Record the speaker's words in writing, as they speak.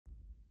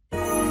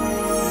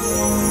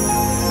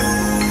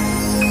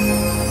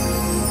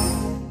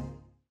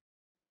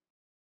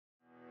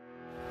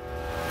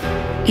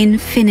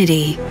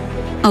Infinity,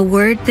 a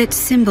word that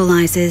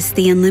symbolizes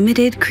the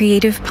unlimited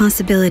creative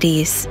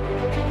possibilities.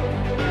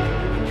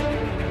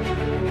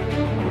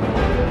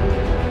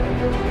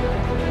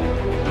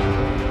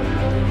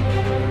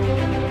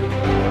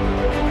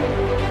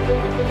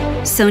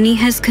 Sony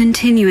has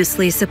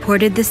continuously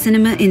supported the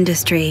cinema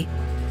industry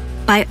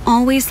by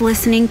always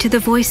listening to the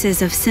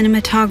voices of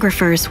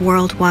cinematographers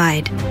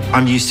worldwide.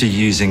 I'm used to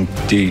using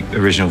the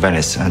original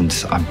Venice, and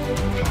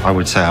I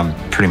would say I'm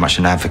pretty much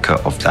an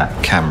advocate of that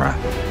camera.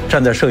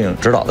 站在摄影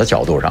指导的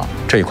角度上，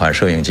这一款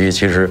摄影机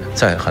其实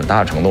在很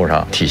大程度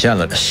上体现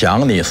了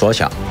想你所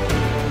想。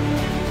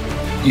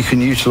You can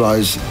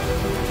utilize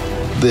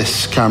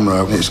this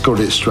camera. It's got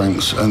its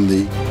strengths, and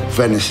the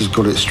Venice has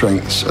got its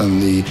strengths,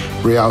 and the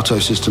Rialto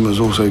system has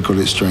also got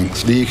its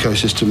strengths. The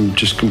ecosystem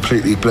just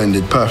completely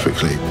blended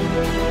perfectly.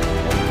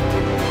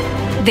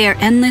 Their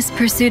endless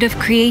pursuit of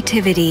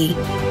creativity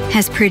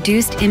has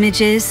produced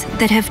images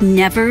that have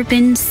never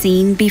been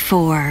seen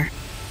before.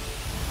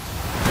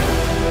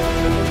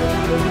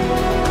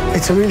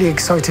 It's a really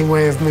exciting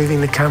way of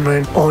moving the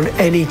camera on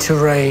any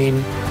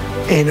terrain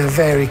in a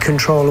very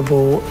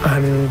controllable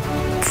and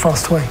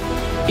fast way.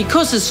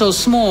 Because it's so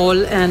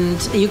small and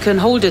you can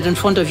hold it in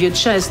front of your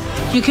chest,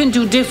 you can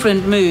do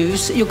different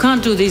moves. You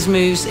can't do these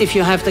moves if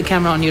you have the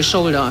camera on your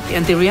shoulder.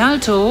 And the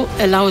Rialto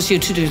allows you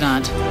to do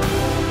that.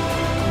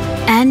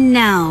 And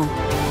now,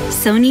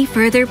 Sony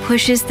further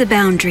pushes the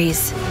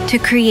boundaries to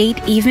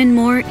create even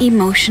more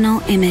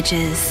emotional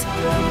images.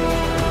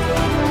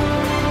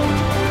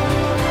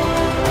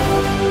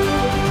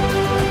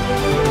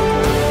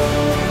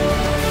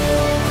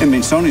 I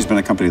mean, Sony's been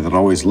a company that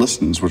always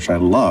listens, which I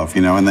love,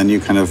 you know, and then you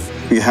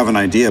have an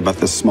idea about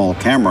this small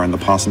camera and the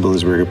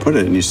possibilities where you put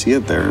it, and you see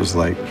it there is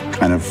like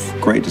kind of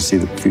great to see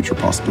the future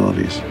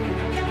possibilities.